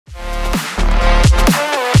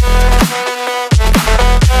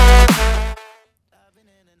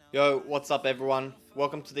Yo, what's up everyone?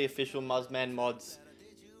 Welcome to the official Muzzman Mods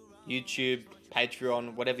YouTube,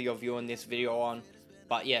 Patreon, whatever you're viewing this video on.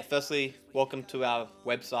 But yeah, firstly, welcome to our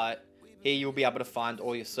website. Here you'll be able to find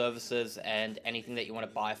all your services and anything that you want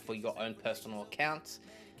to buy for your own personal accounts.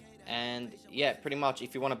 And yeah, pretty much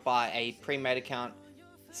if you want to buy a pre-made account,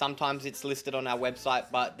 sometimes it's listed on our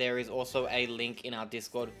website, but there is also a link in our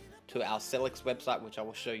Discord to our Celix website, which I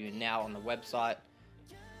will show you now on the website,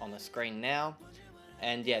 on the screen now.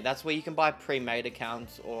 And yeah, that's where you can buy pre-made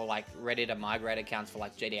accounts or like ready to migrate accounts for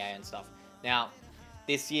like GTA and stuff. Now,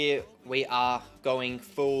 this year we are going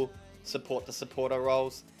full support the supporter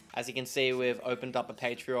roles. As you can see, we've opened up a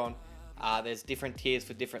Patreon. There's different tiers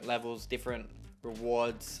for different levels, different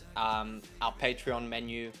rewards. Our Patreon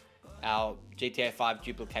menu, our GTA 5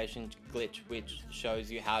 duplication glitch, which shows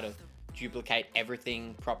you how to duplicate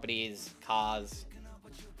everything, properties, cars,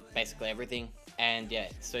 basically everything. And yeah,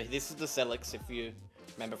 so this is the Celix, if you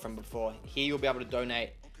remember from before. Here you'll be able to donate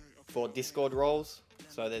for Discord roles.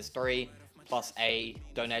 So there's 3 plus a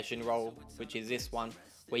donation role, which is this one,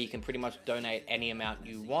 where you can pretty much donate any amount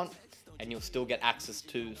you want and you'll still get access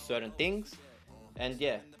to certain things. And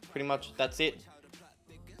yeah, pretty much that's it.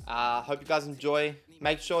 Hope you guys enjoy.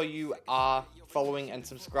 Make sure you are following and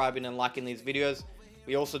subscribing and liking these videos.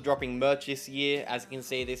 We're also dropping merch this year. As you can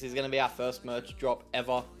see, this is going to be our first merch drop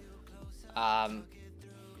ever.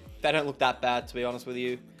 They don't look that bad, to be honest with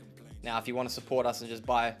you. Now, if you want to support us and just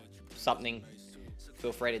buy something,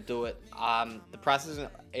 feel free to do it. The prices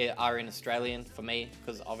are in Australian for me,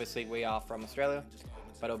 because obviously we are from Australia,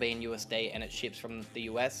 but it'll be in USD and it ships from the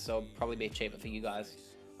US, so it'll probably be cheaper for you guys,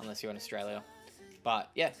 unless you're in Australia.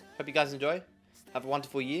 But yeah, hope you guys enjoy. Have a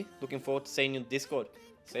wonderful year. Looking forward to seeing you in Discord.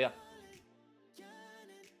 See ya.